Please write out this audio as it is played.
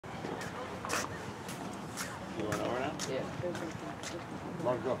Yeah.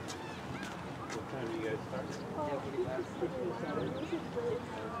 Mark, go. What time do you guys start?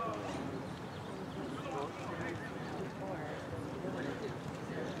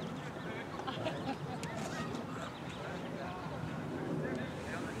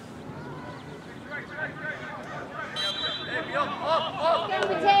 Go,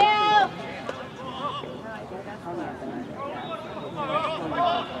 Mateo!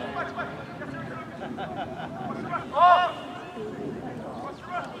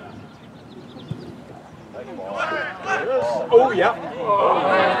 Oh, yeah.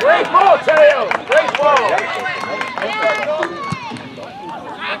 Great ball, Teo. Great ball.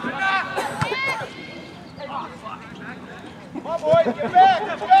 Come on, boys. Get back.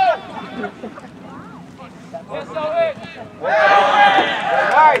 Let's go.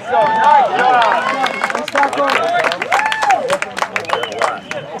 Nice, so nice job. Let's not go.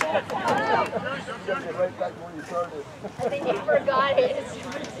 Right back where you started. I think you forgot it.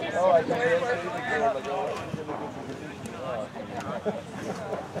 Oh, I did.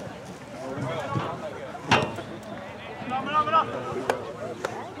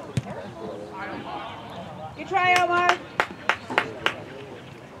 You try, Omar.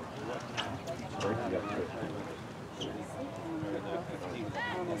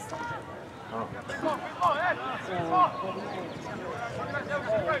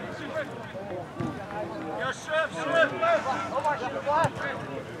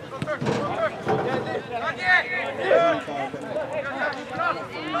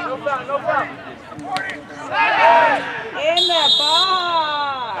 In the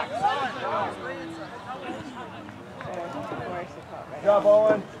box. Good job,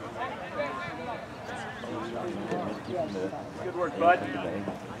 Owen. Good work, bud.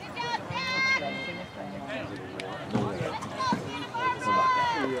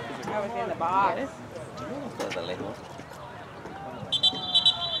 I was in the box.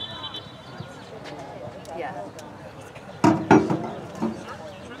 Yeah.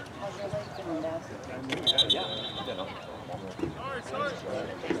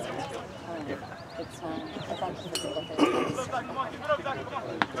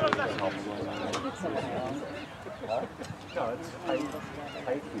 No, it's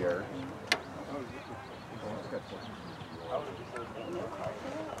tight here.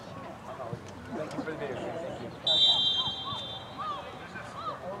 Thank you for the video.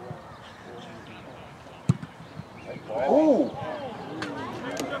 Thank you. Oh!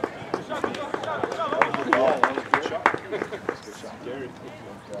 Good shot. Gary.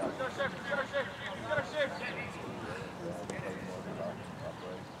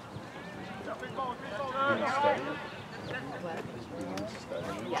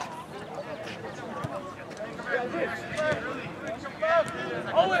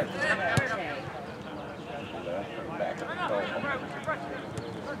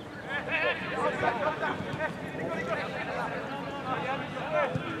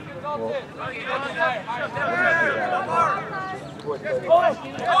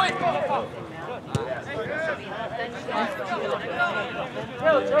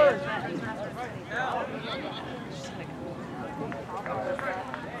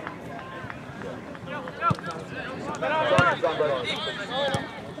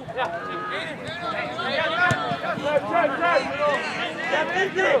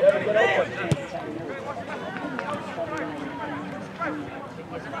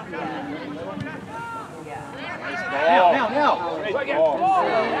 Now. Great ball.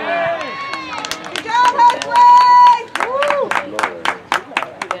 Good job, Huxley!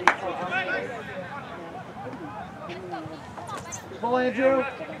 Ball, Andrew.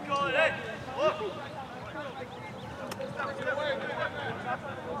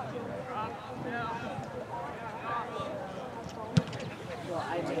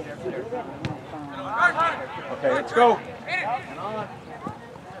 Okay, let's go.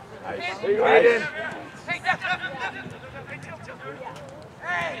 Nice. There you go, Aiden.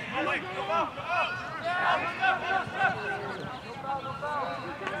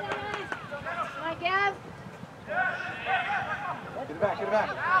 Mike, Gav. Get it back, get it back.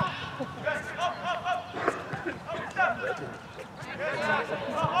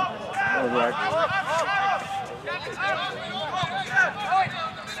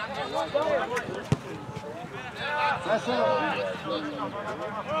 That's up.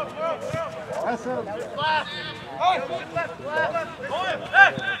 That's up.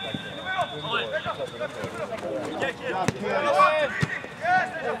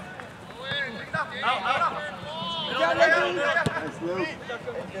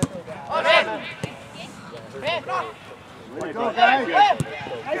 Way to go, guys.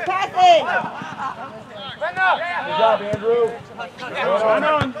 Nice passing! Good job, Andrew. Run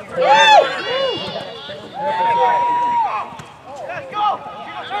on. Let's go.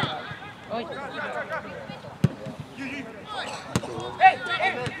 Hey, hey.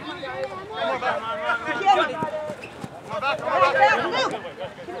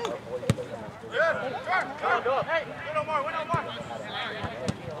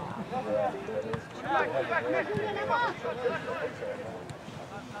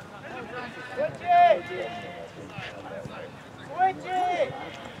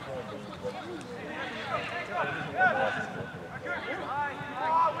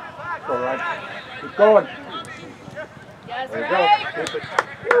 Go, Ryan. Keep going. Yes, There you go. right. Keep it.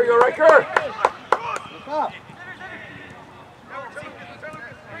 Here we go, Riker. Look up.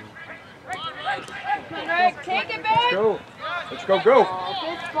 Come on, Rick. Take it back. Let's go. Let's go, go. Oh,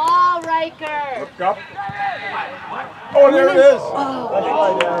 good ball, Riker. Look up. Oh, there it is. That's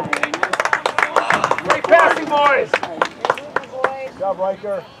right, Dad. Great passing, boys. Good job,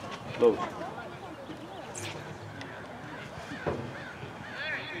 Riker. Loose.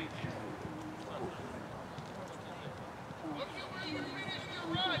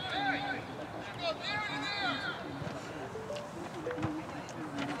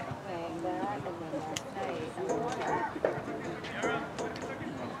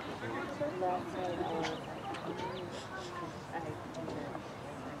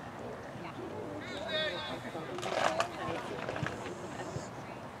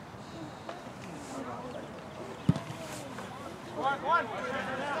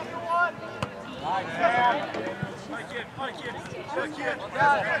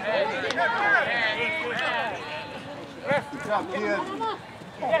 Good job, kid.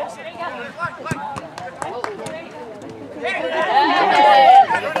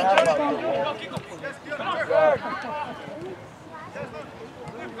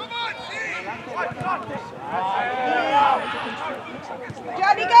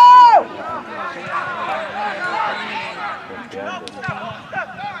 Johnny, go!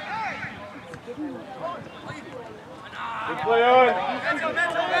 Good play on.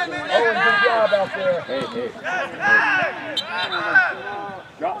 Owen, good job out there. Hey, hey.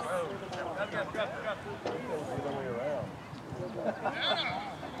 Drop.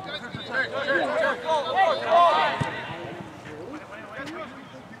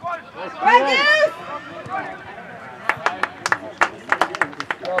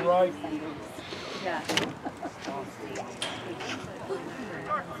 All right. Yeah.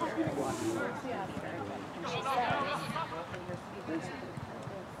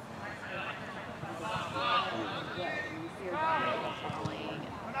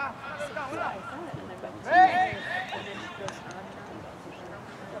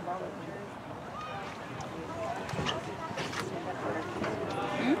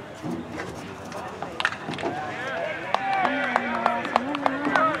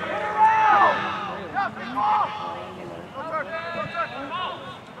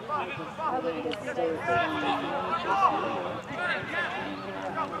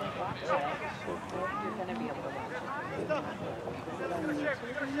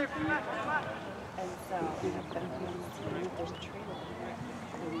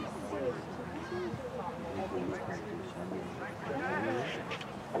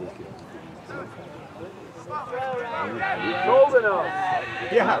 Cold enough.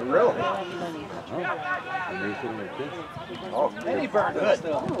 Yeah, really. Oh, and he burned it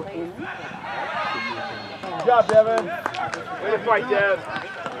still. Good job, Devin. Way to fight, Dev.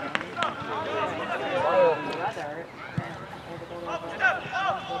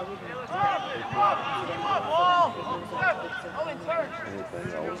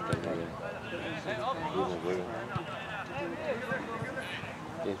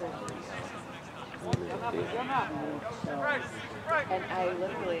 And I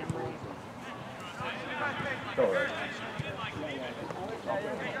literally am like, Go right.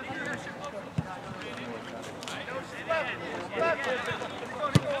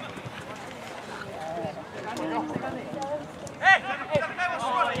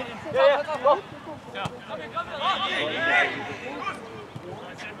 Yeah,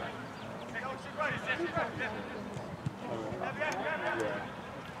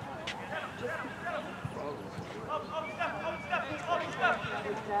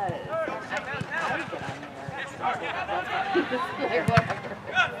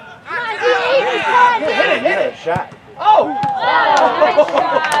 shot. Oh!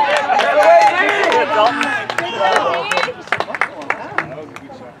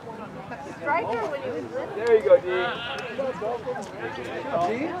 There you go, D.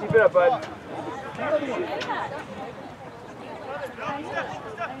 Keep it up, bud.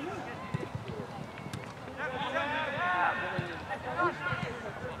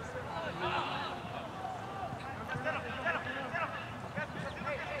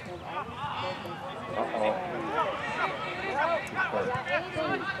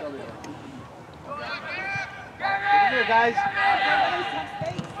 Here, guys.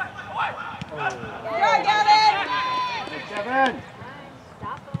 Go, Gavin! Kevin.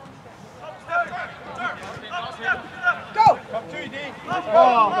 Go! Come to you, D. Oh,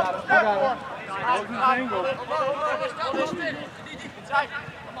 got it. I got it.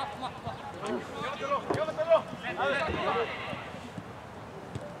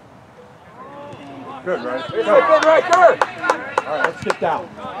 Good, right? Good, right there. All right, let's get down.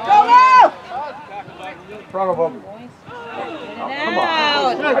 Go, Lou! In front of them. Oh, come on.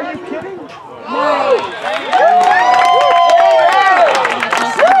 Are you kidding?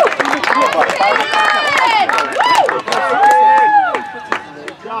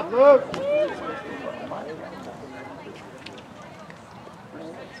 Good job, Luke.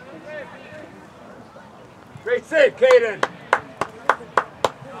 Great save, Caden.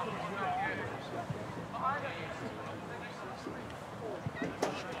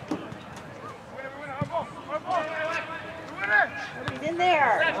 He's in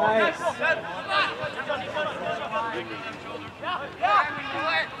there. Nice.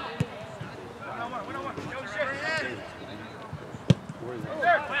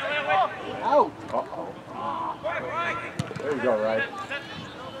 Out. Uh-oh. There you go, right?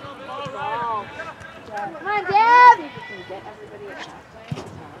 Come on, Deb!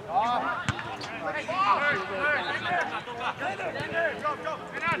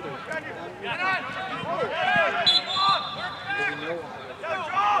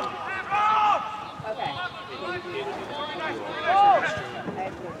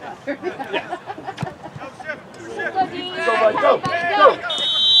 Go, bud, go, go.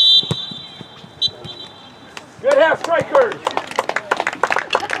 Good half strikers.